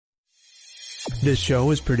This show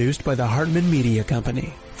is produced by the Hartman Media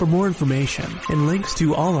Company. For more information and links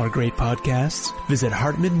to all our great podcasts, visit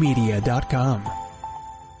hartmanmedia.com.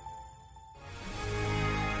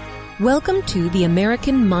 Welcome to the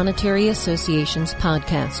American Monetary Association's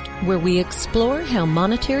podcast, where we explore how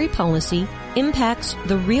monetary policy impacts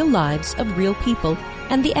the real lives of real people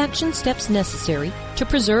and the action steps necessary to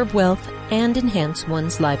preserve wealth and enhance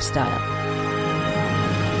one's lifestyle.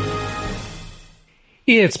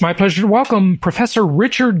 It's my pleasure to welcome Professor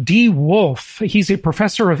Richard D. Wolff. He's a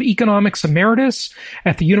professor of economics emeritus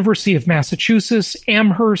at the University of Massachusetts,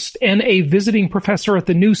 Amherst, and a visiting professor at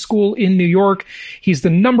the New School in New York. He's the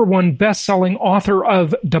 #1 best-selling author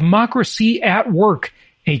of Democracy at Work,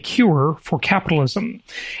 A Cure for Capitalism,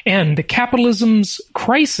 and Capitalism's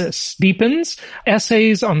Crisis Deepens,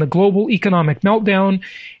 Essays on the Global Economic Meltdown,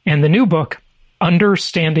 and the new book,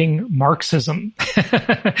 Understanding Marxism.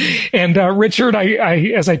 And Richard,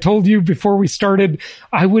 I as I told you before we started,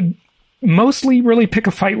 I would mostly really pick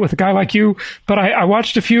a fight with a guy like you, but I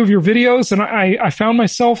watched a few of your videos and I found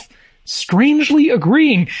myself strangely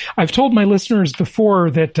agreeing. I've told my listeners before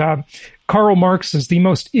that Karl Marx is the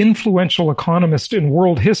most influential economist in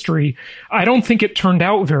world history. I don't think it turned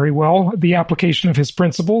out very well, the application of his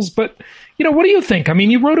principles, but what do you think? I mean,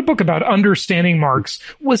 you wrote a book about understanding Marx.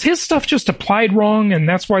 Was his stuff just applied wrong, and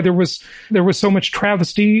that's why there was so much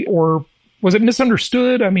travesty, or was it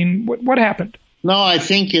misunderstood? I mean, what happened? No, I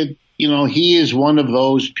think he is one of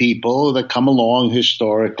those people that come along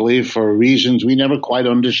historically for reasons we never quite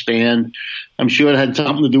understand. I'm sure it had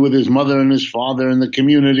something to do with his mother and his father and the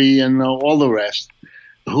community and all the rest,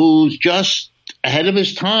 who's just ahead of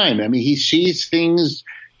his time. I mean, he sees things.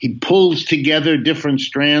 He pulls together different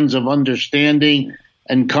strands of understanding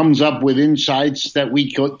and comes up with insights that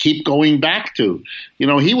we keep going back to.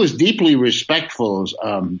 He was deeply respectful,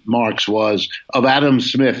 Marx was, of Adam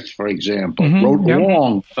Smith, for example.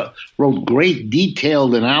 Wrote great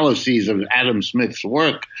detailed analyses of Adam Smith's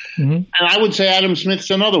work. Mm-hmm. And I would say Adam Smith's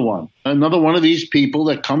another one of these people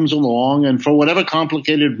that comes along and for whatever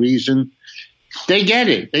complicated reason, they get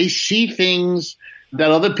it. They see things that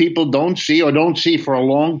other people don't see or don't see for a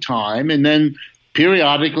long time. And then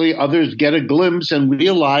periodically others get a glimpse and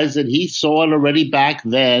realize that he saw it already back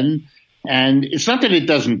then. And it's not that it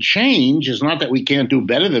doesn't change. It's not that we can't do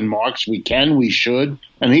better than Marx. We can, we should.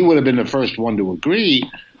 And he would have been the first one to agree.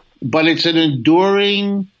 But it's an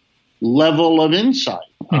enduring level of insight.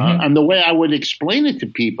 Mm-hmm. And the way I would explain it to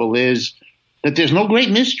people is that there's no great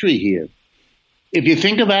mystery here. If you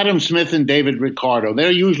think of Adam Smith and David Ricardo,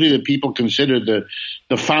 they're usually the people considered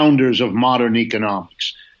the founders of modern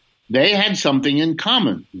economics. They had something in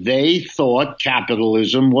common. They thought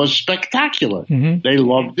capitalism was spectacular. Mm-hmm. They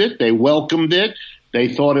loved it. They welcomed it. They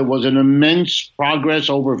thought it was an immense progress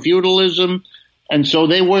over feudalism. And so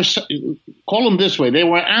they were, call them this way, they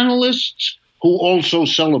were analysts who also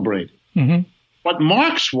celebrated. Mm-hmm. What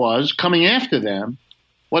Marx was, coming after them,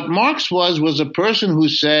 what Marx was a person who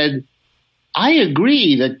said, I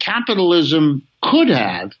agree that capitalism could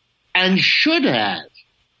have and should have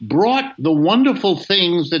brought the wonderful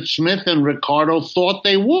things that Smith and Ricardo thought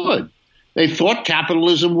they would. They thought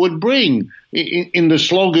capitalism would bring, in the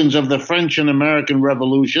slogans of the French and American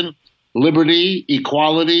Revolution, liberty,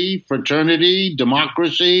 equality, fraternity,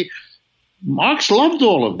 democracy. Marx loved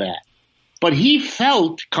all of that. But he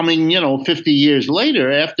felt, coming, 50 years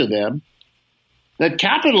later after them, that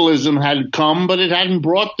capitalism had come, but it hadn't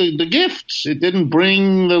brought the gifts. It didn't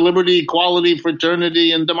bring the liberty, equality,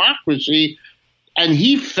 fraternity, and democracy. And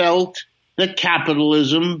he felt that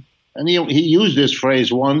capitalism, and he used this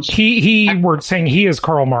phrase once. We're saying he is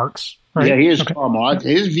Karl Marx, right? Yeah, he is Karl Marx.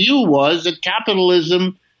 His view was that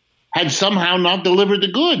capitalism had somehow not delivered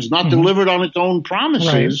the goods, not delivered on its own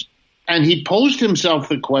promises. Right. And he posed himself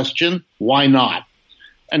the question, why not?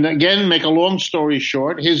 And again, make a long story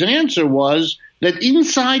short, his answer was that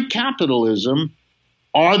inside capitalism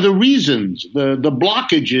are the reasons, the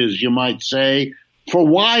blockages, you might say, for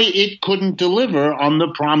why it couldn't deliver on the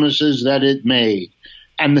promises that it made.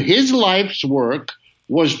 And his life's work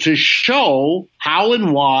was to show how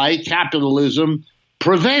and why capitalism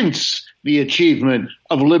prevents the achievement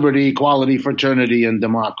of liberty, equality, fraternity, and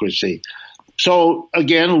democracy. So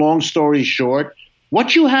again, long story short,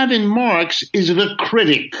 what you have in Marx is the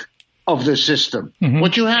critic of the system. Mm-hmm.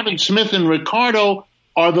 What you have in Smith and Ricardo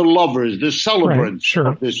are the lovers, the celebrants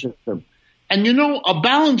of the system. And a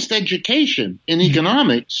balanced education in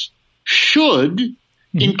economics should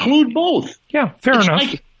include both. Yeah, fair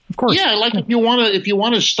enough. Of course. Yeah, like if you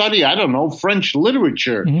want to study, I don't know, French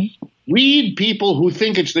literature, Read people who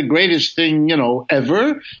think it's the greatest thing,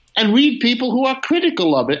 ever, and read people who are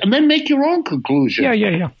critical of it, and then make your own conclusion.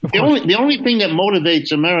 Yeah. The only thing that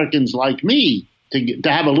motivates Americans like me to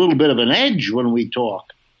have a little bit of an edge when we talk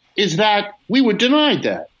is that we were denied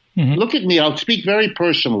that. Mm-hmm. Look at me. I'll speak very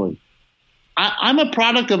personally. I'm a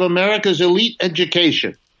product of America's elite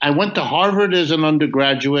education. I went to Harvard as an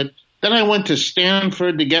undergraduate. Then I went to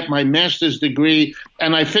Stanford to get my master's degree,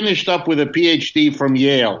 and I finished up with a PhD from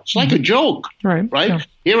Yale. It's like a joke, right? Yeah.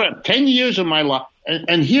 Here are 10 years of my life.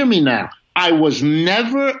 And hear me now. I was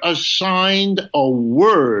never assigned a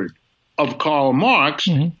word of Karl Marx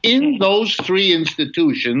in those three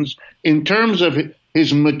institutions in terms of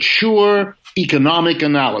his mature economic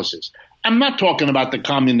analysis. I'm not talking about the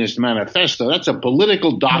Communist Manifesto. That's a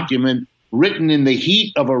political document written in the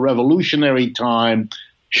heat of a revolutionary time.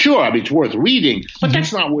 Sure, it's worth reading, but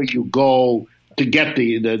that's not where you go to get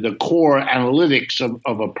the core analytics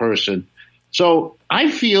of a person. So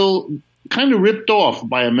I feel kind of ripped off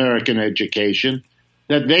by American education,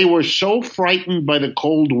 that they were so frightened by the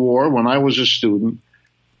Cold War when I was a student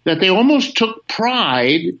that they almost took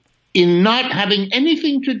pride in not having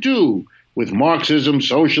anything to do with Marxism,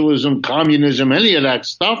 socialism, communism, any of that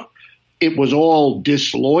stuff. It was all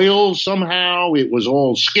disloyal somehow. It was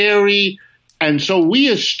all scary. And so we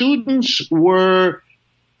as students were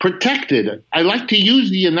protected. I like to use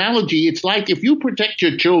the analogy. It's like if you protect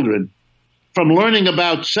your children from learning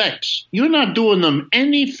about sex, you're not doing them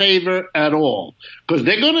any favor at all, because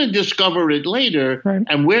they're going to discover it later. Right.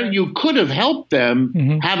 And where you could have helped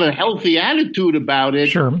them have a healthy attitude about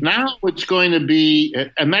it, now it's going to be,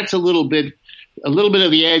 and that's a little bit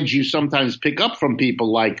of the edge you sometimes pick up from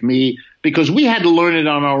people like me, because we had to learn it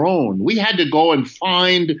on our own. We had to go and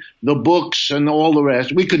find the books and all the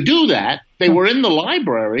rest. We could do that. They were in the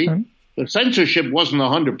library. The censorship wasn't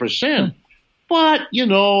 100%. But,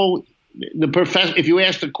 the professor, if you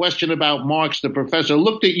asked a question about Marx, the professor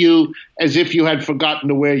looked at you as if you had forgotten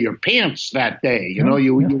to wear your pants that day. You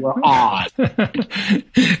were odd.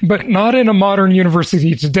 But not in a modern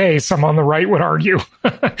university today, some on the right would argue.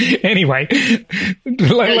 Anyway.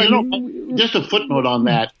 Just a footnote on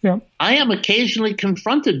that. Yeah. I am occasionally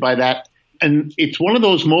confronted by that. And it's one of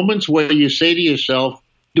those moments where you say to yourself,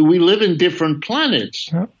 do we live in different planets?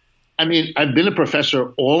 Yeah. I mean, I've been a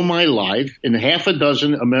professor all my life in half a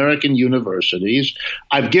dozen American universities.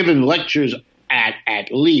 I've given lectures at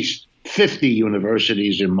least 50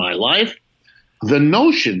 universities in my life. The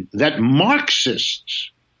notion that Marxists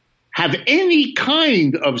have any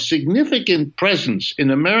kind of significant presence in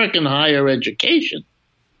American higher education,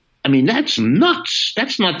 I mean, that's nuts.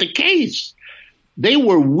 That's not the case. They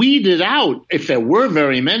were weeded out, if there were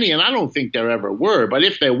very many, and I don't think there ever were, but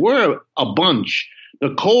if there were a bunch,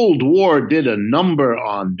 the Cold War did a number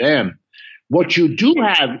on them. What you do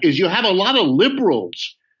have is you have a lot of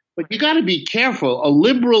liberals, but you got to be careful. A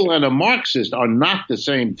liberal and a Marxist are not the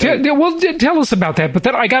same thing. Well, tell us about that.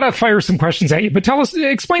 But I got to fire some questions at you. But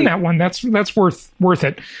explain that one. That's worth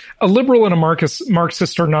it. A liberal and a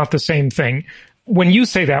Marxist are not the same thing. When you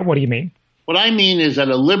say that, what do you mean? What I mean is that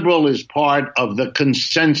a liberal is part of the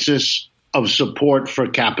consensus of support for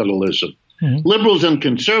capitalism. Liberals and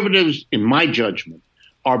conservatives, in my judgment,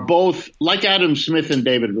 are both, like Adam Smith and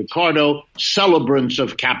David Ricardo, celebrants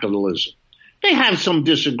of capitalism. They have some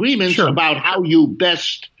disagreements about how you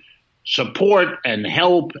best support and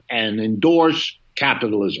help and endorse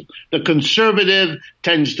capitalism. The conservative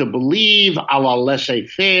tends to believe, a la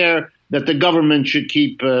laissez-faire, that the government should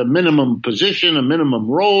keep a minimum position, a minimum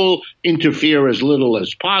role, interfere as little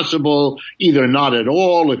as possible, either not at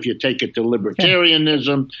all if you take it to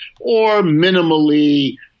libertarianism, or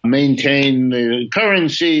minimally maintain the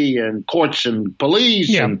currency and courts and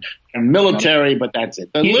police and military, but that's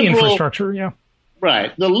it. The liberal, infrastructure,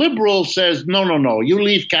 Right. The liberal says, no. You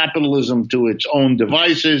leave capitalism to its own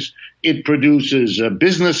devices. It produces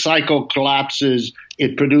business cycle collapses.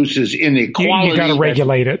 It produces inequality. You got to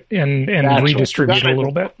regulate it and redistribute a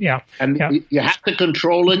little bit. Yeah. And you have to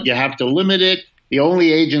control it. You have to limit it. The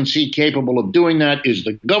only agency capable of doing that is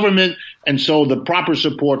the government. And so the proper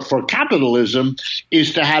support for capitalism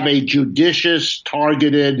is to have a judicious,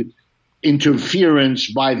 targeted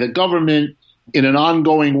interference by the government in an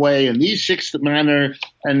ongoing way in the sixth manner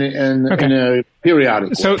and in a periodic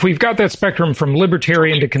way. So if we've got that spectrum from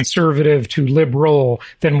libertarian to conservative to liberal,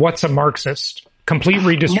 then what's a Marxist? Complete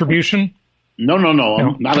redistribution? No,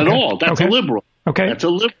 not at all. That's a liberal. Okay. That's a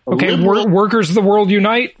liberal. Okay. Workers of the world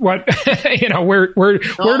unite. What?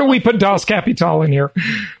 Where do we put Das Kapital in here?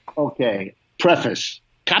 Okay. Preface.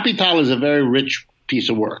 Capital is a very rich piece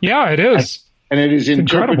of work. Yeah, it is. And it is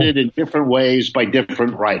interpreted in different ways by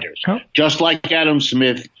different writers. Just like Adam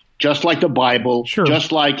Smith just like the Bible, sure.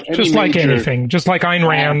 just like anything, just like Ayn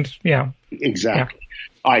Rand. Yeah. Exactly. Yeah.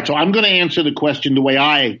 All right, so I'm going to answer the question the way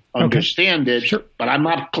I understand it, sure. But I'm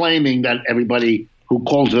not claiming that everybody who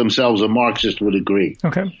calls themselves a Marxist would agree.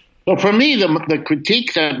 Okay. So for me, the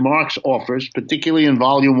critique that Marx offers, particularly in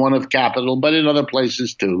Volume 1 of Capital, but in other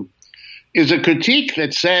places too, is a critique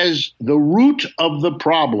that says the root of the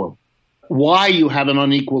problem, why you have an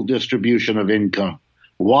unequal distribution of income,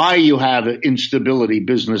 why you have instability,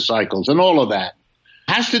 business cycles, and all of that,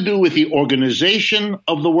 has to do with the organization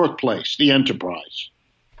of the workplace, the enterprise.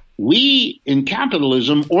 We, in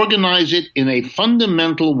capitalism, organize it in a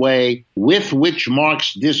fundamental way with which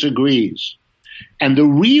Marx disagrees. And the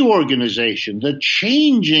reorganization, the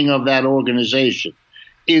changing of that organization,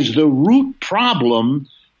 is the root problem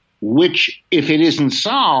which, if it isn't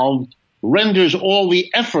solved, renders all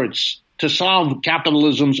the efforts to solve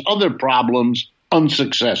capitalism's other problems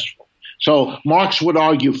unsuccessful. So Marx would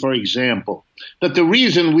argue, for example, that the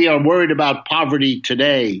reason we are worried about poverty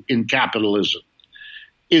today in capitalism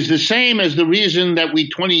is the same as the reason that we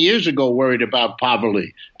 20 years ago worried about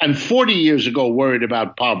poverty and 40 years ago worried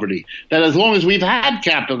about poverty. That as long as we've had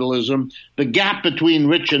capitalism, the gap between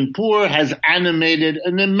rich and poor has animated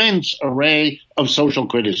an immense array of social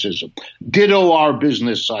criticism. Ditto our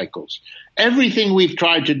business cycles. Everything we've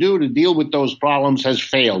tried to do to deal with those problems has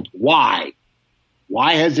failed. Why?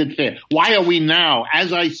 Why has it failed? Why are we now,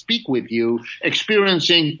 as I speak with you,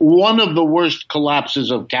 experiencing one of the worst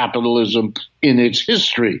collapses of capitalism in its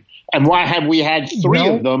history? And why have we had three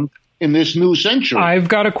of them in this new century? I've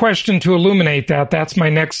got a question to illuminate that. That's my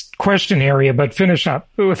next question area, but finish up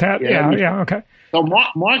with that. Yeah, okay. So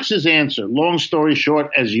Marx's answer, long story short,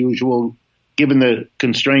 as usual, given the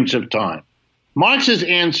constraints of time. Marx's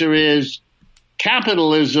answer is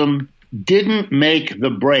capitalism didn't make the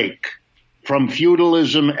break from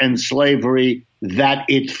feudalism and slavery that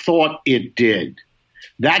it thought it did.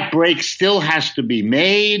 That break still has to be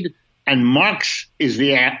made, and Marx is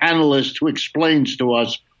the analyst who explains to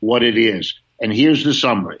us what it is. And here's the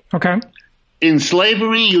summary. Okay. In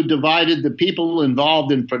slavery, you divided the people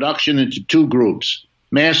involved in production into two groups,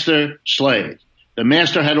 master, slave. The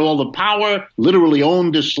master had all the power, literally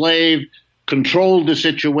owned the slave, controlled the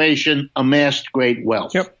situation, amassed great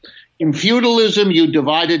wealth. Yep. In feudalism, you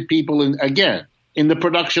divided people in the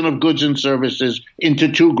production of goods and services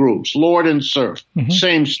into two groups, lord and serf. Mm-hmm.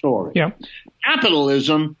 Same story. Yep.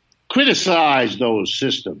 Capitalism criticized those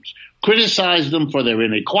systems, criticized them for their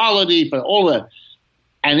inequality, for all that.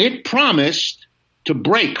 And it promised to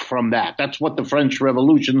break from that. That's what the French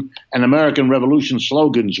Revolution and American Revolution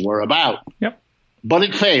slogans were about. Yep. But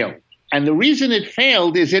it failed. And the reason it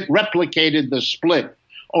failed is it replicated the split.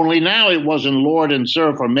 Only now it wasn't lord and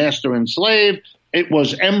serf or master and slave. It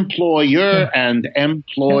was employer and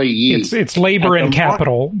employee. It's labor and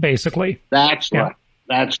capital, basically. That's right.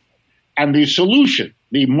 And the solution,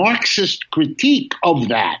 the Marxist critique of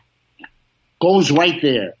that, goes right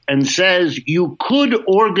there and says you could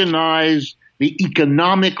organize the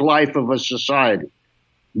economic life of a society,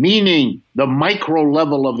 meaning the micro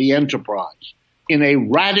level of the enterprise, in a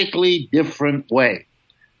radically different way.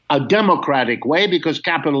 A democratic way, because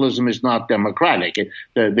capitalism is not democratic.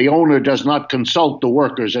 The owner does not consult the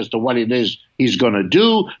workers as to what it is he's going to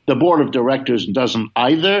do. The board of directors doesn't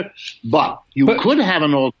either. But you could have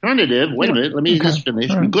an alternative. Wait a minute, let me just finish.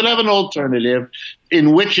 Right. You could have an alternative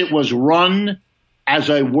in which it was run as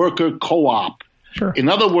a worker co-op. Sure. In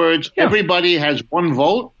other words, everybody has one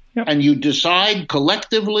vote, and you decide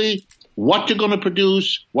collectively what you're going to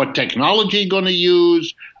produce, what technology you're going to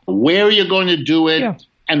use, where you're going to do it,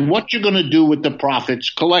 and what you're going to do with the profits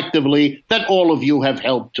collectively that all of you have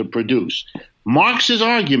helped to produce. Marx's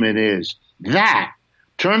argument is that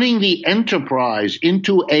turning the enterprise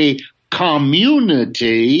into a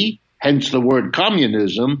community, hence the word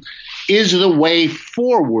communism, is the way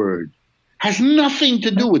forward. Has nothing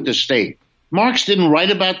to do with the state. Marx didn't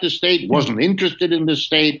write about the state, wasn't interested in the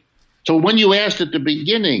state. So when you asked at the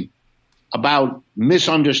beginning about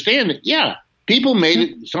misunderstanding, people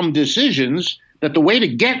made some decisions that the way to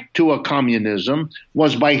get to a communism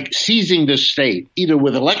was by seizing the state, either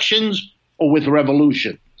with elections or with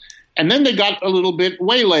revolution. And then they got a little bit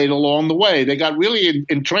waylaid along the way. They got really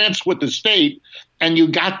entranced with the state, and you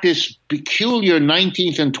got this peculiar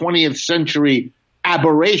 19th and 20th century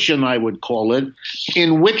aberration, I would call it,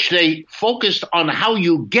 in which they focused on how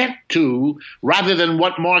you get to rather than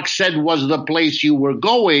what Marx said was the place you were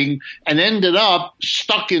going, and ended up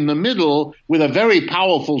stuck in the middle with a very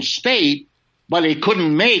powerful state, but it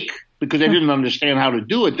couldn't make because they didn't understand how to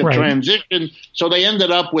do it, the transition. So they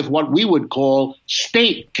ended up with what we would call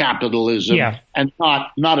state capitalism and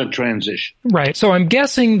not a transition. Right. So I'm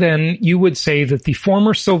guessing then you would say that the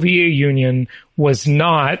former Soviet Union was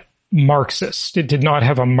not Marxist. It did not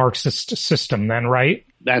have a Marxist system then, right?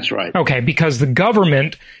 That's right. Okay, because the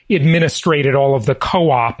government administrated all of the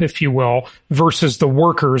co-op, if you will, versus the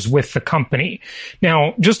workers with the company.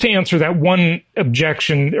 Now, just to answer that one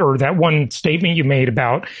objection or that one statement you made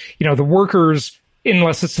about, the workers,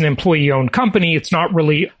 unless it's an employee-owned company, it's not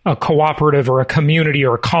really a cooperative or a community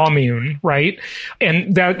or a commune, right?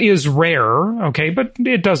 And that is rare, okay, but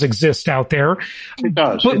it does exist out there. It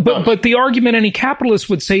does. But the argument any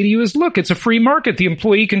capitalist would say to you is, look, it's a free market. The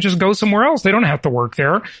employee can just go somewhere else. They don't have to work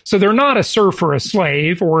there. So they're not a serf or a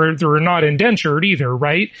slave, or they're not indentured either,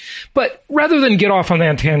 right? But rather than get off on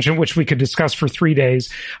that tangent, which we could discuss for 3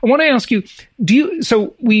 days, I want to ask you,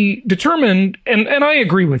 so we determined, and I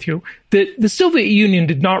agree with you, that the Soviet Union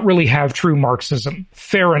did not really have true Marxism.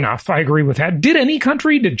 Fair enough. I agree with that. Did any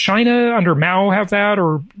country, did China under Mao have that,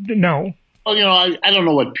 or no? Well, I don't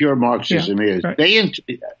know what pure Marxism is. Right.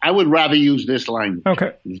 I would rather use this language.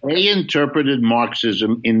 Okay. They interpreted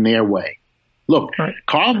Marxism in their way. Look,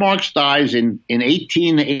 Karl Marx dies in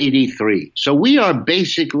 1883. So we are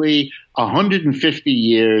basically 150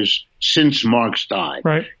 years since Marx died.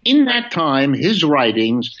 Right. In that time, his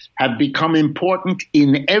writings have become important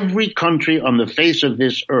in every country on the face of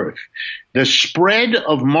this earth. The spread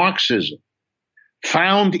of Marxism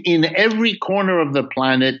found in every corner of the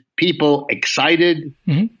planet people excited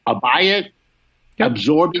by it,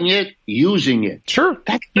 absorbing it, using it. Sure.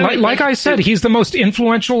 Like I said, he's the most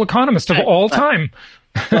influential economist of all time.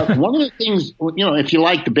 But one of the things, if you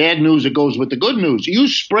like the bad news, it goes with the good news. You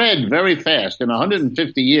spread very fast in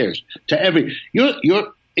 150 years to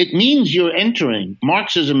it means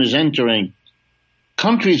Marxism is entering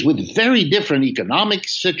countries with very different economic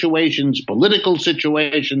situations, political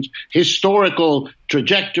situations, historical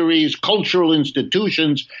trajectories, cultural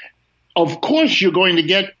institutions. Of course, you're going to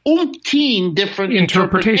get umpteen different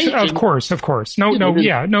interpretations. Of course. No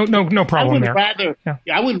problem there.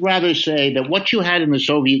 I would rather say that what you had in the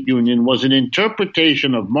Soviet Union was an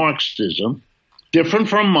interpretation of Marxism, different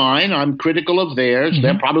from mine. I'm critical of theirs.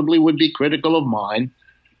 They probably would be critical of mine,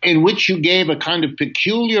 in which you gave a kind of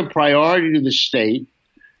peculiar priority to the state.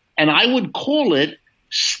 And I would call it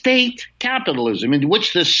state capitalism, in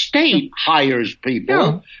which the state hires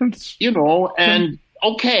people,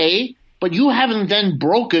 okay. But you haven't then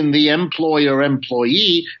broken the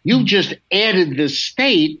employer-employee. You've just added the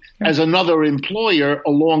state as another employer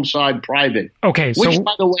alongside private. Okay, Which,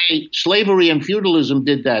 by the way, slavery and feudalism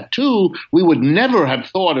did that too. We would never have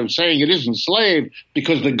thought of saying it isn't slave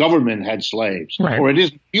because the government had slaves. Right. Or it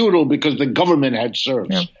isn't feudal because the government had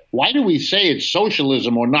serfs. Yeah. Why do we say it's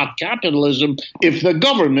socialism or not capitalism if the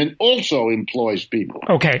government also employs people?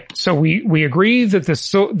 Okay, so we agree that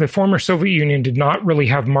the former Soviet Union did not really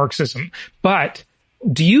have Marxism. But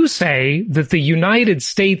do you say that the United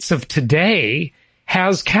States of today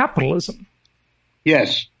has capitalism?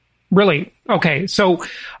 Yes. Really? Okay, so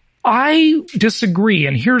I disagree,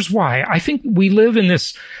 and here's why. I think we live in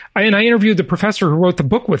this, and I interviewed the professor who wrote the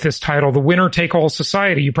book with this title, The Winner-Take-All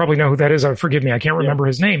Society. You probably know who that is. Forgive me, I can't remember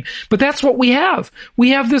his name. But that's what we have.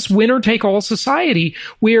 We have this winner-take-all society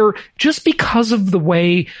where just because of the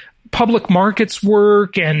way public markets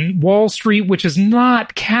work and Wall Street, which is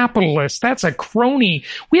not capitalist. That's a crony.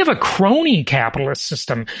 We have a crony capitalist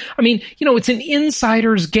system. I mean, it's an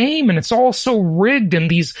insider's game and it's all so rigged, and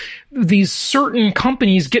these certain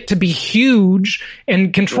companies get to be huge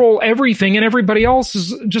and control everything, and everybody else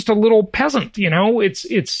is just a little peasant.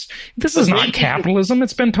 This is not capitalism.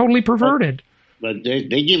 It's been totally perverted. But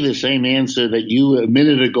they give the same answer that you a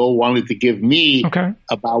minute ago wanted to give me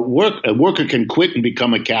about work. A worker can quit and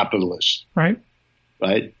become a capitalist. Right.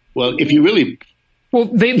 Well, if you really... Well,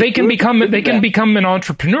 they can become an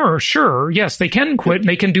entrepreneur. Sure. Yes, they can quit and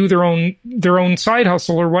they can do their own side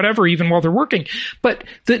hustle or whatever, even while they're working. But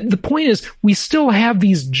the point is, we still have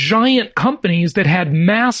these giant companies that had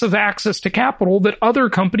massive access to capital that other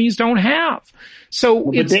companies don't have.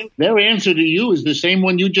 So their answer to you is the same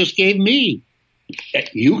one you just gave me.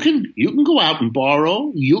 You can go out and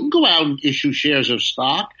borrow. You can go out and issue shares of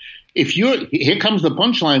stock. Here comes the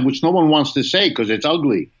punchline, which no one wants to say because it's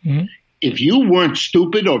ugly. Mm-hmm. if you weren't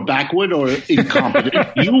stupid or backward or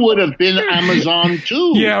incompetent, you would have been Amazon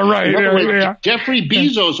too. Yeah, right. Jeffrey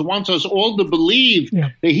Bezos wants us all to believe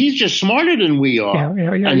that he's just smarter than we are.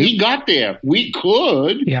 And he got there. We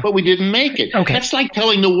could, but we didn't make it. Okay. That's like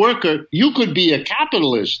telling the worker, you could be a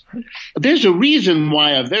capitalist. There's a reason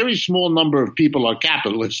why a very small number of people are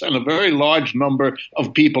capitalists and a very large number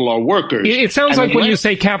of people are workers. It sounds like when you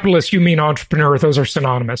say capitalist, you mean entrepreneur. Those are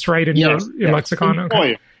synonymous, right? In your lexicon?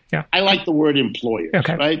 Employer. Okay. Yeah. I like the word employer,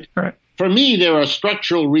 right? All right. For me, there are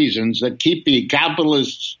structural reasons that keep the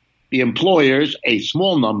capitalists, the employers, a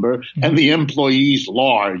small number, and the employees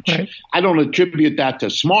large. Right. I don't attribute that to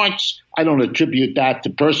smarts. I don't attribute that to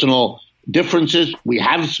personal differences. We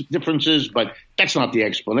have differences, but that's not the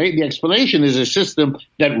explanation. The explanation is a system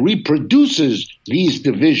that reproduces these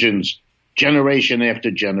divisions generation after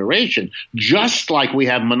generation, just like we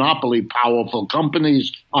have monopoly powerful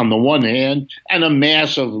companies on the one hand and a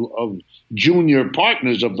mass of junior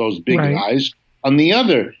partners of those big guys on the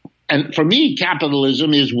other. And for me,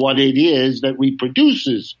 capitalism is what it is that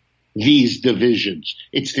reproduces these divisions.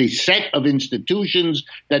 It's the set of institutions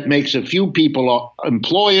that makes a few people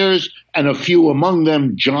employers and a few among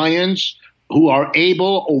them giants who are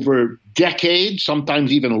able over decades,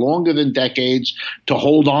 sometimes even longer than decades, to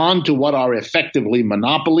hold on to what are effectively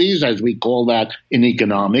monopolies, as we call that in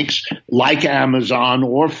economics, like Amazon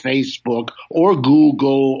or Facebook or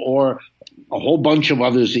Google or a whole bunch of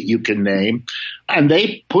others that you can name. And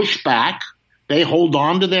they push back. They hold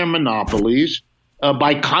on to their monopolies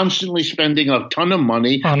by constantly spending a ton of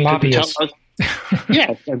money on lobbyists.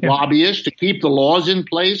 Lobbyists to keep the laws in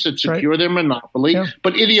place that secure their monopoly,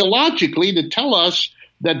 but ideologically to tell us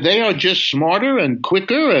that they are just smarter and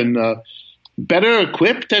quicker and better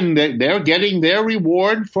equipped, and they're getting their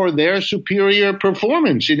reward for their superior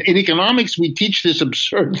performance. In economics, we teach this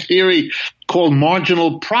absurd theory called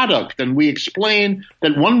marginal product, and we explain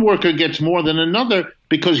that one worker gets more than another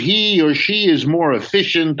because he or she is more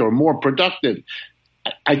efficient or more productive.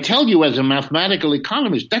 I tell you, as a mathematical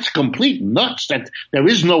economist, that's complete nuts. That there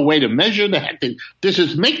is no way to measure that. This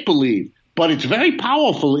is make-believe. But it's very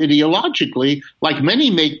powerful ideologically, like many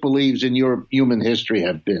make-believes in your human history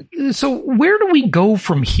have been. So where do we go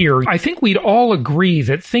from here? I think we'd all agree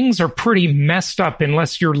that things are pretty messed up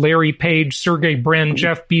unless you're Larry Page, Sergey Brin,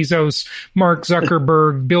 Jeff Bezos, Mark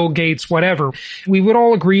Zuckerberg, Bill Gates, whatever. We would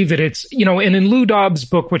all agree that it's, and in Lou Dobbs'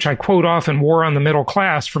 book, which I quote often, War on the Middle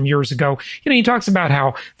Class from years ago, he talks about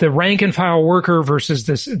how the rank and file worker versus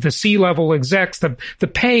the C-level execs, the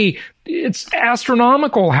pay, it's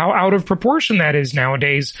astronomical how out of proportion that is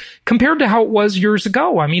nowadays compared to how it was years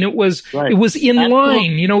ago. I mean, it was in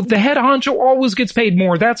line. The head honcho always gets paid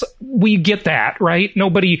more. We get that, right?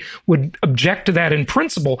 Nobody would object to that in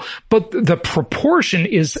principle, but the proportion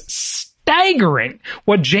is staggering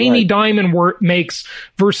what Jamie Dimon makes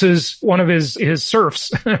versus one of his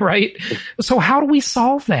serfs, right? So how do we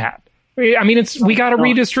solve that? I mean, we got to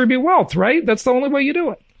redistribute wealth, right? That's the only way you do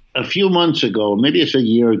it. A few months ago, maybe it's a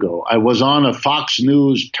year ago, I was on a Fox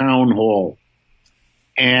News town hall,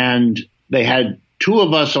 and they had two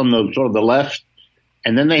of us on the sort of the left,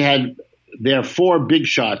 and then they had their four big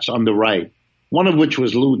shots on the right, one of which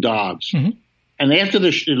was Lou Dobbs. Mm-hmm. And after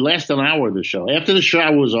it lasted an hour, the show. After the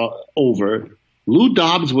show was over, Lou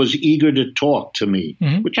Dobbs was eager to talk to me,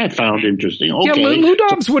 which I found interesting. Okay. Yeah, Lou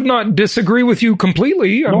Dobbs would not disagree with you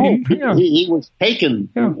completely. I mean, he was taken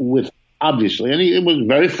with. Obviously, and it was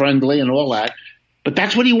very friendly and all that, but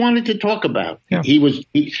that's what he wanted to talk about. Yeah.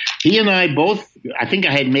 He and I both, I think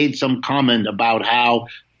I had made some comment about how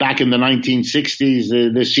back in the 1960s,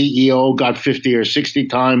 the CEO got 50 or 60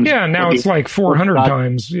 times. Yeah, now it's like 400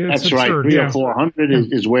 times. Yeah, that's absurd. Right. 300 or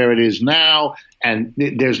 400 is where it is now, and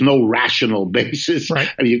there's no rational basis.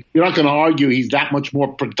 Right. I mean, you're not going to argue he's that much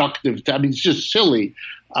more productive. I mean, it's just silly.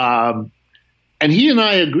 And he and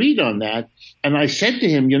I agreed on that, and I said to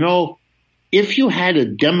him, if you had a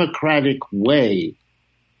democratic way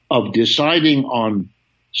of deciding on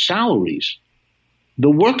salaries, the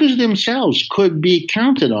workers themselves could be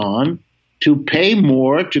counted on to pay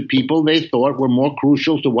more to people they thought were more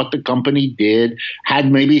crucial to what the company did,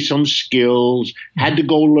 had maybe some skills, had to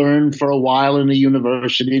go learn for a while in the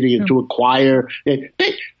university to acquire.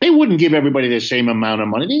 They wouldn't give everybody the same amount of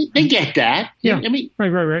money. They get that. Yeah. I mean,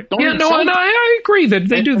 right. Yeah, no, and I agree that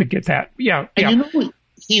they do get that. Yeah. And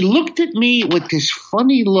he looked at me with this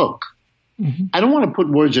funny look. Mm-hmm. I don't want to put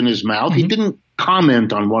words in his mouth. Mm-hmm. He didn't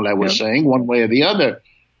comment on what I was saying one way or the other.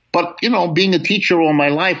 But, being a teacher all my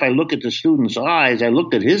life, I look at the students' eyes. I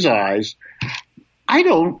looked at his eyes. I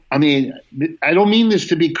don't mean this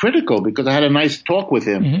to be critical because I had a nice talk with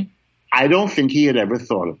him. Mm-hmm. I don't think he had ever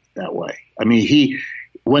thought of it that way. I mean,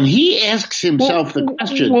 when he asks himself the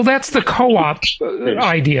question. Well, that's the co-op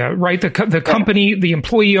idea, right? The company, the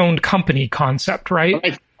employee-owned company concept,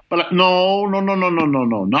 right? But no,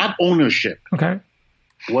 not ownership. Okay.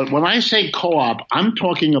 When I say co-op, I'm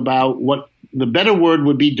talking about what the better word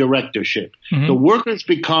would be directorship. Mm-hmm. The workers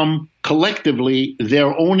become collectively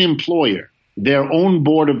their own employer, their own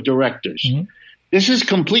board of directors. Mm-hmm. This is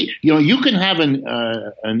complete. You can have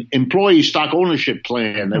an employee stock ownership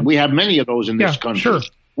plan, and we have many of those in this country, sure,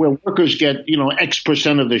 where workers get,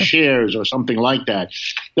 X% of the shares or something like that.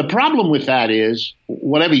 The problem with that is,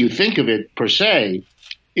 whatever you think of it per se,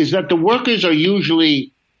 is that the workers are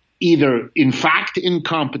usually either in fact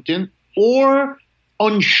incompetent or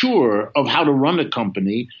unsure of how to run a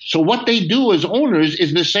company. So what they do as owners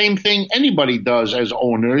is the same thing anybody does as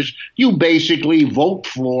owners. You basically vote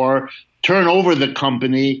for, turn over the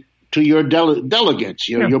company to your delegates,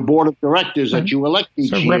 your board of directors that you elect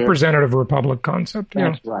each year. It's a representative republic concept.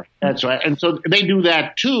 Yeah. That's right. And so they do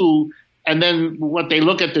that too. And then what they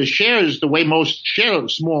look at the shares, the way most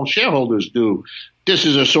small shareholders do, this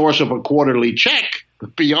is a source of a quarterly check.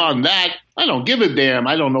 Beyond that, I don't give a damn.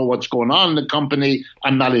 I don't know what's going on in the company.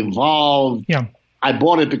 I'm not involved. Yeah. I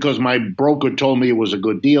bought it because my broker told me it was a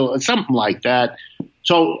good deal, something like that.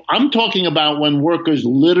 So I'm talking about when workers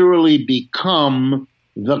literally become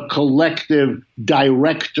the collective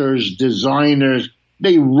directors, designers.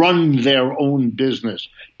 They run their own business.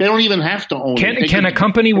 They don't even have to own it. Can a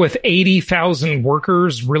company with 80,000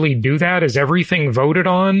 workers really do that? Is everything voted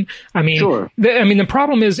on? I mean, sure. The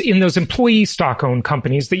problem is in those employee stock-owned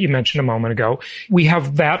companies that you mentioned a moment ago, we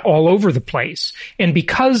have that all over the place. And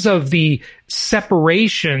because of the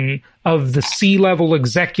separation of the C-level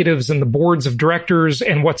executives and the boards of directors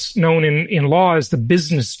and what's known in law as the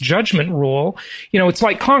business judgment rule, it's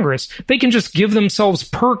like Congress. They can just give themselves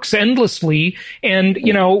perks endlessly and,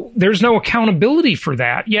 there's no accountability for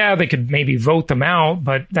that. Yeah, they could maybe vote them out,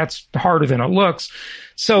 but that's harder than it looks.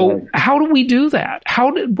 So how do we do that?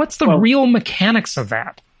 What's the real mechanics of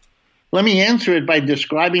that? Let me answer it by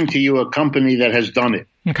describing to you a company that has done it,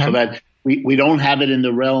 so that we don't have it in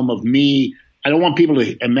the realm of me. I don't want people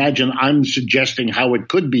to imagine I'm suggesting how it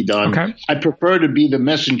could be done. Okay. I prefer to be the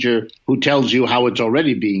messenger who tells you how it's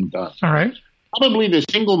already being done. All right. Probably the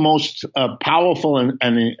single most powerful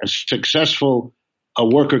and successful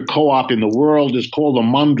worker co-op in the world is called the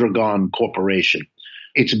Mondragon Corporation.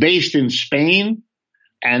 It's based in Spain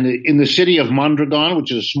and in the city of Mondragon,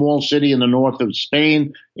 which is a small city in the north of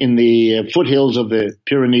Spain in the foothills of the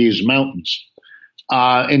Pyrenees Mountains.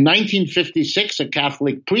 In 1956, a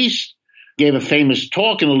Catholic priest gave a famous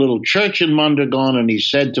talk in a little church in Mondragon, and he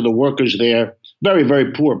said to the workers there, very,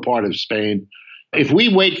 very poor part of Spain, if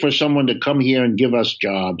we wait for someone to come here and give us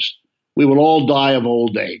jobs, we will all die of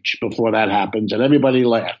old age before that happens. And everybody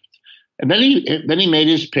laughed. And then he made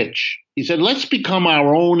his pitch. He said, let's become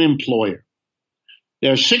our own employer.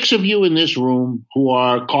 There are 6 of you in this room who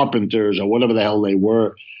are carpenters or whatever the hell they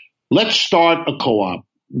were. Let's start a co-op.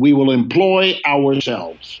 We will employ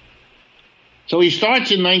ourselves. So he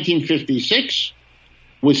starts in 1956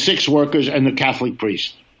 with 6 workers and the Catholic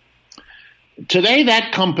priest. Today,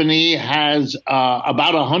 that company has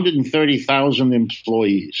about 130,000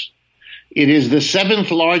 employees. It is the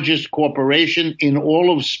 7th largest corporation in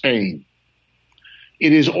all of Spain.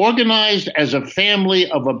 It is organized as a family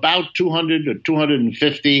of about 200 or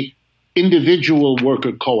 250 individual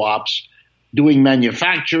worker co-ops doing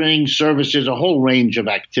manufacturing, services, a whole range of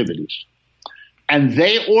activities. And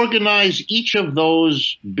they organize each of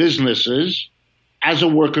those businesses as a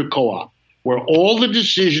worker co-op, where all the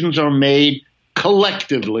decisions are made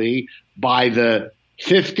collectively by the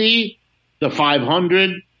 50, the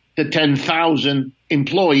 500, the 10,000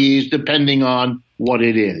 employees, depending on what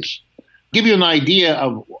it is. Give you an idea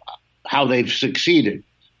of how they've succeeded.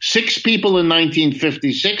 6 people in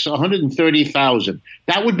 1956, 130,000.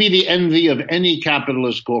 That would be the envy of any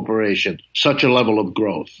capitalist corporation, such a level of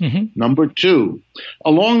growth. Mm-hmm. Number 2,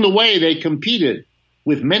 along the way, they competed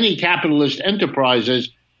with many capitalist enterprises,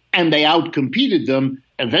 and they outcompeted them,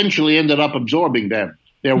 eventually ended up absorbing them,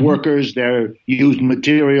 their workers, their used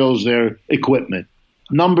materials, their equipment.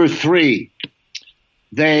 Number 3,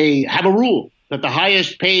 they have a rule that the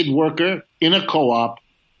highest paid worker in a co-op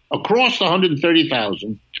across the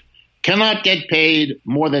 130,000 cannot get paid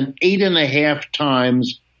more than 8.5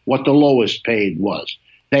 times what the lowest paid was.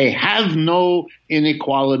 They have no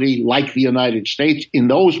inequality like the United States in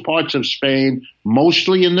those parts of Spain,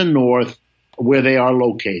 mostly in the north where they are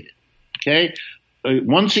located. Okay?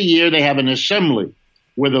 Once a year, they have an assembly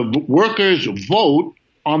where the workers vote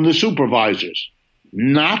on the supervisors,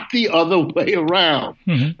 not the other way around.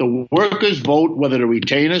 Mm-hmm. The workers vote whether to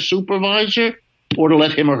retain a supervisor or to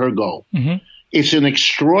let him or her go. Mm-hmm. It's an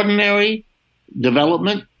extraordinary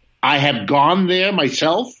development. I have gone there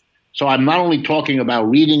myself, so I'm not only talking about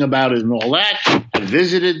reading about it and all that. I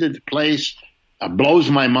visited the place. It blows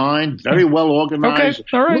my mind. Very well organized.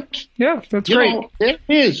 Okay, all right. Yeah, that's great. It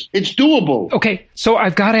is. It's doable. Okay, so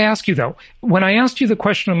I've got to ask you, though. When I asked you the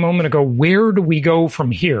question a moment ago, where do we go from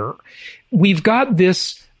here? We've got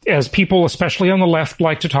this, as people, especially on the left,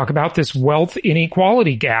 like to talk about, this wealth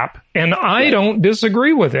inequality gap. And I don't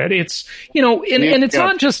disagree with it. It's, and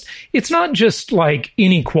it's not just like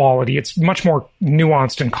inequality. It's much more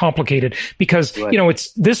nuanced and complicated because,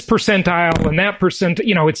 it's this percentile and that percent,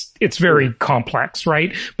 it's very complex,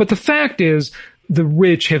 right? But the fact is, the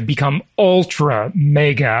rich have become ultra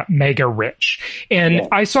mega rich. And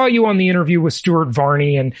I saw you on the interview with Stuart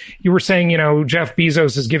Varney, and you were saying, Jeff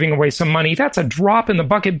Bezos is giving away some money. That's a drop in the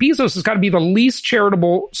bucket. Bezos has got to be the least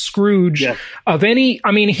charitable Scrooge of any.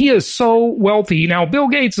 I mean, he is so wealthy. Now, Bill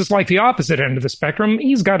Gates is like the opposite end of the spectrum.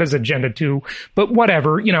 He's got his agenda too, but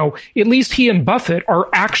whatever, at least he and Buffett are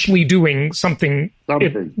actually doing something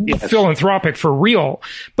philanthropic for real.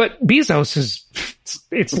 But Bezos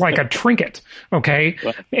it's like a trinket, okay?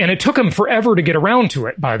 Right. And it took him forever to get around to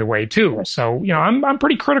it, by the way, too. Right. So, I'm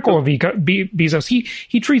pretty critical of Bezos.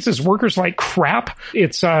 He treats his workers like crap.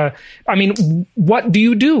 It's, what do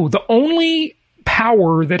you do? The only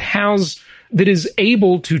power that is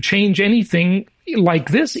able to change anything like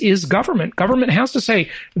this is government. Government has to say,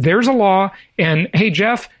 there's a law, and hey,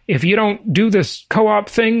 Jeff, if you don't do this co-op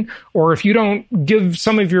thing, or if you don't give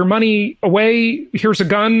some of your money away, here's a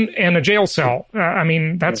gun and a jail cell.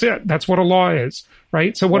 That's it. That's what a law is,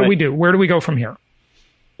 right? So what do we do? Where do we go from here?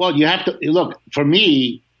 Well, you have to look, for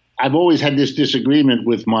me, I've always had this disagreement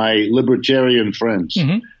with my libertarian friends.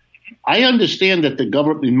 Mm-hmm. I understand that the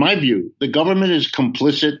government, in my view, the government is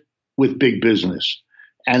complicit with big business.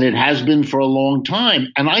 And it has been for a long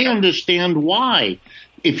time. And I understand why.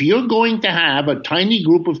 If you're going to have a tiny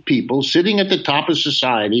group of people sitting at the top of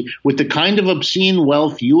society with the kind of obscene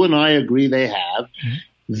wealth you and I agree they have,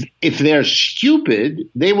 if they're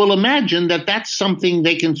stupid, they will imagine that that's something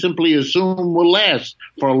they can simply assume will last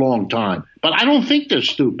for a long time. But I don't think they're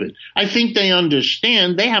stupid. I think they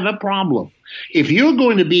understand they have a problem. If you're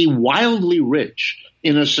going to be wildly rich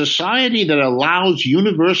in a society that allows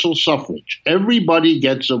universal suffrage, everybody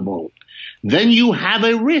gets a vote, then you have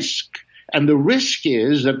a risk. And the risk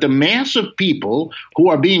is that the mass of people who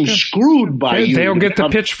are being screwed by you. They'll get the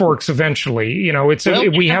pitchforks eventually.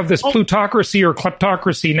 We have this plutocracy or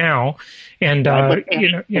kleptocracy now. And,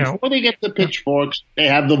 before they get the pitchforks, they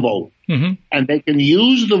have the vote. Mm-hmm. And they can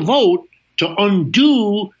use the vote to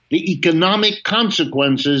undo the economic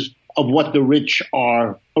consequences of what the rich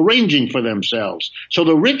are arranging for themselves. So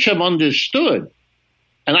the rich have understood,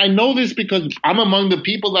 and I know this because I'm among the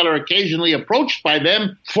people that are occasionally approached by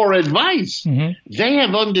them for advice. Mm-hmm. They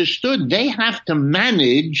have understood they have to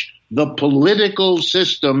manage the political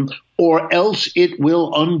system or else it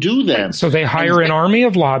will undo them. So they hire an army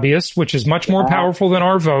of lobbyists, which is much more powerful than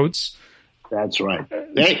our votes. That's right.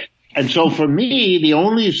 And so for me, the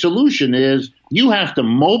only solution is you have to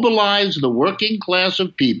mobilize the working class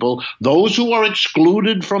of people, those who are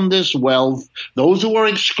excluded from this wealth, those who are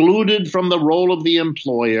excluded from the role of the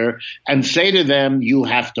employer, and say to them, you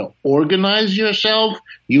have to organize yourself,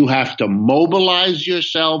 you have to mobilize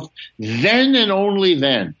yourself, then and only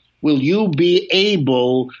then will you be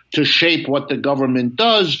able to shape what the government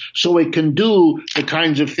does so it can do the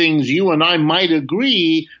kinds of things you and I might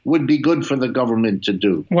agree would be good for the government to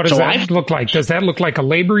do. What does that look like? Does that look like a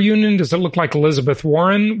labor union? Does it look like Elizabeth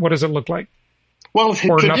Warren? What does it look like? Well,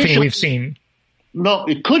 or nothing we've seen? No,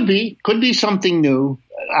 it could be something new.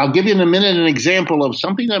 I'll give you in a minute an example of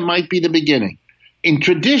something that might be the beginning.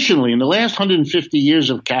 Traditionally, in the last 150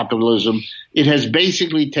 years of capitalism, it has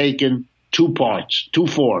basically taken two parts, two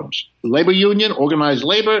forms: labor union, organized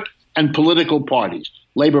labor, and political parties,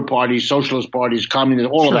 labor parties, socialist parties, communist,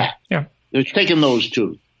 all of that. Yeah. It's taken those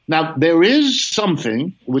two. Now, there is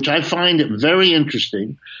something which I find very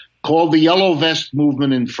interesting called the Yellow Vest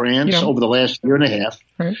movement in France over the last year and a half,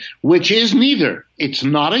 which is neither. It's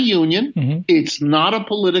not a union. It's not a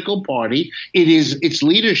political party. Its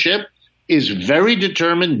leadership is very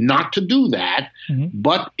determined not to do that,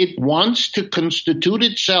 but it wants to constitute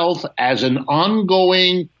itself as an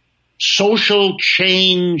ongoing social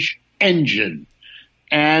change engine.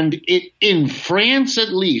 And in France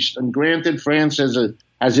at least, and granted France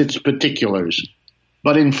has its particulars,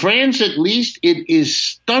 but in France at least it is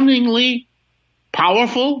stunningly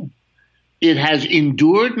powerful. It has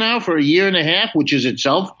endured now for a year and a half, which is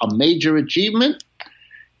itself a major achievement.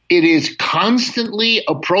 It is constantly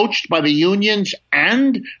approached by the unions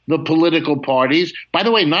and the political parties. By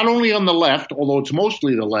the way, not only on the left, although it's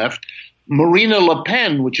mostly the left, Marine Le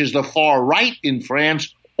Pen, which is the far right in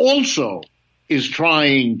France, also is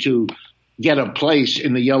trying to get a place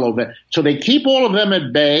in the yellow vest. So they keep all of them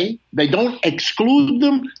at bay. They don't exclude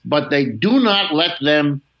them, but they do not let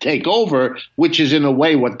them take over, which is in a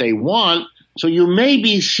way what they want. So you may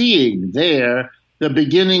be seeing there the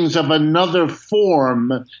beginnings of another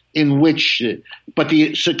form in which, but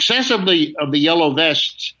the success of the yellow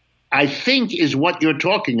vests, I think, is what you're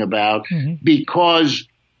talking about, because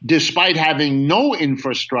despite having no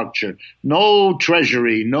infrastructure, no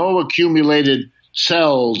treasury, no accumulated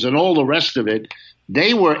cells and all the rest of it,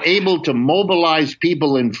 they were able to mobilize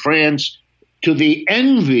people in France to the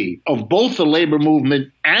envy of both the labor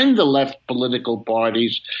movement and the left political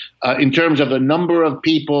parties in terms of the number of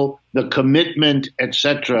people, the commitment,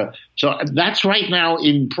 etc. So that's right now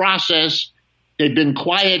in process. They've been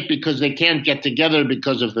quiet because they can't get together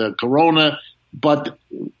because of the corona, but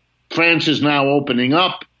France is now opening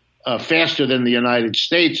up faster than the United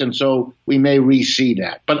States, and so we may re-see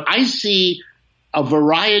that. But I see a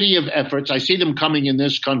variety of efforts. I see them coming in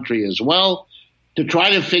this country as well, to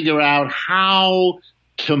try to figure out how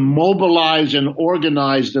to mobilize and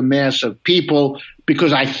organize the mass of people,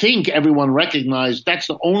 because I think everyone recognized that's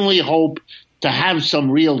the only hope to have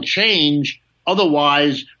some real change.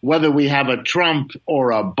 Otherwise, whether we have a Trump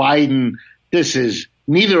or a Biden,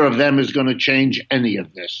 neither of them is going to change any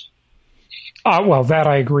of this. Well, that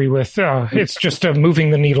I agree with. It's just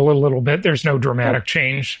moving the needle a little bit. There's no dramatic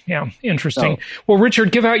change. Yeah, interesting. No. Well,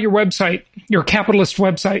 Richard, give out your website, your capitalist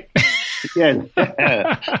website. Yes.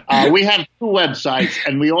 We have two websites,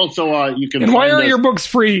 and we also you can. And why are your books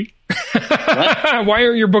free? Why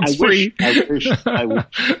are your books free? I wish.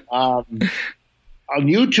 On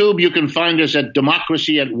YouTube, you can find us at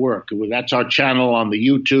Democracy at Work. That's our channel on the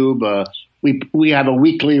YouTube. We have a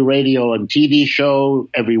weekly radio and TV show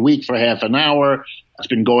every week for half an hour. It's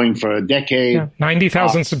been going for a decade. Yeah,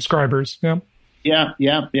 90,000 subscribers. Yeah. Yeah.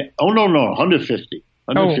 Oh, no, 150.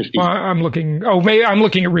 150. Oh, well, I'm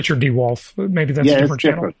looking at Richard D. Wolff. Maybe that's a different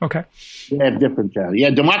channel. Okay. Yeah, different channel. Yeah,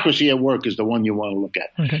 Democracy at Work is the one you want to look at.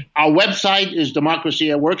 Okay. Our website is Democracy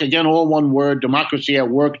at Work. Again, all one word,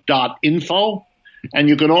 democracyatwork.info. And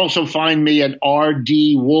you can also find me at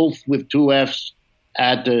RD Wolff with two Fs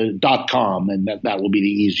at .com, and that will be the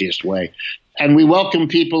easiest way. And we welcome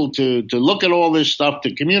people to look at all this stuff,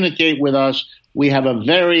 to communicate with us. We have a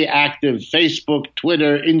very active Facebook,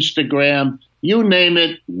 Twitter, Instagram, you name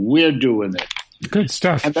it, we're doing it. Good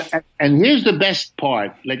stuff. And here's the best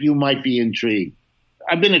part that you might be intrigued.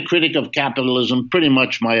 I've been a critic of capitalism pretty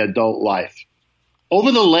much my adult life.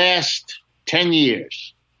 Over the last 10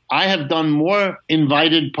 years, I have done more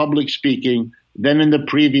invited public speaking than in the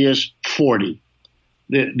previous 40.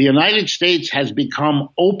 The United States has become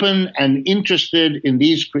open and interested in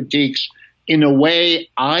these critiques in a way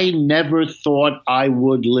I never thought I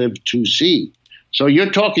would live to see. So you're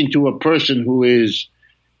talking to a person who is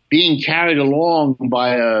being carried along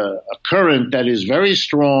by a current that is very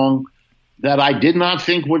strong, that I did not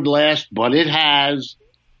think would last, but it has.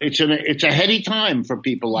 It's a heady time for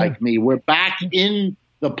people like me. We're back in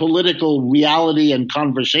the political reality and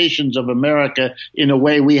conversations of America in a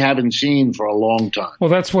way we haven't seen for a long time.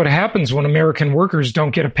 Well, that's what happens when American workers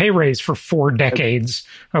don't get a pay raise for 4 decades.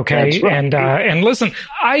 Okay. That's right. And listen,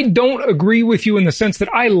 I don't agree with you in the sense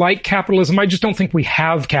that I like capitalism. I just don't think we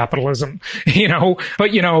have capitalism,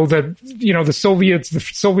 but the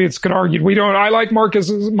Soviets could argue I like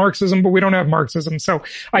Marxism, but we don't have Marxism. So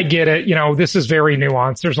I get it. This is very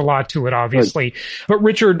nuanced. There's a lot to it, obviously. Right. But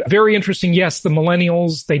Richard, very interesting. Yes, the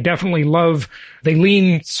millennials, they definitely they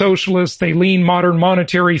lean socialist, they lean modern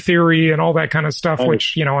monetary theory and all that kind of stuff,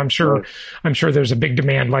 which, I'm sure there's a big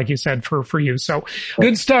demand, like you said, for you. So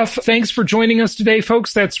good stuff. Thanks for joining us today,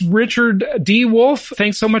 folks. That's Richard D. Wolff.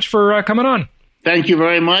 Thanks so much for coming on. Thank you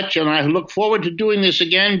very much. And I look forward to doing this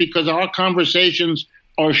again, because our conversations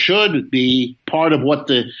should be part of what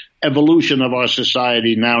the evolution of our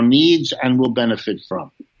society now needs and will benefit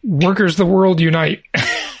from. Workers the world unite.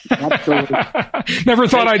 Absolutely. Never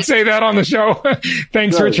thought I'd say that on the show.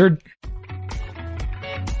 Thanks, Good. Richard.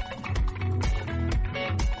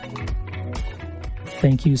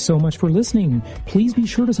 Thank you so much for listening. Please be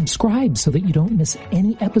sure to subscribe so that you don't miss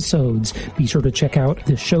any episodes. Be sure to check out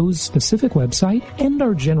the show's specific website and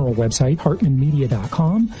our general website,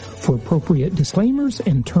 hartmanmedia.com, for appropriate disclaimers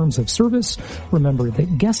and terms of service. Remember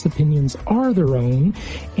that guest opinions are their own,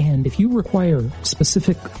 and if you require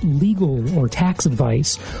specific legal or tax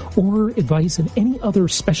advice or advice in any other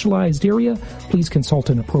specialized area, please consult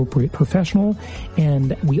an appropriate professional.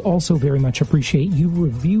 And we also very much appreciate you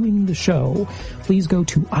reviewing the show. Please go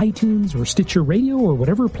to iTunes or Stitcher Radio or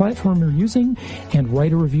whatever platform you're using and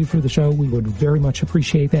write a review for the show. We would very much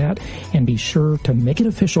appreciate that. And be sure to make it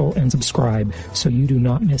official and subscribe so you do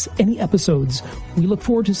not miss any episodes. We look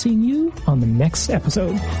forward to seeing you on the next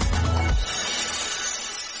episode.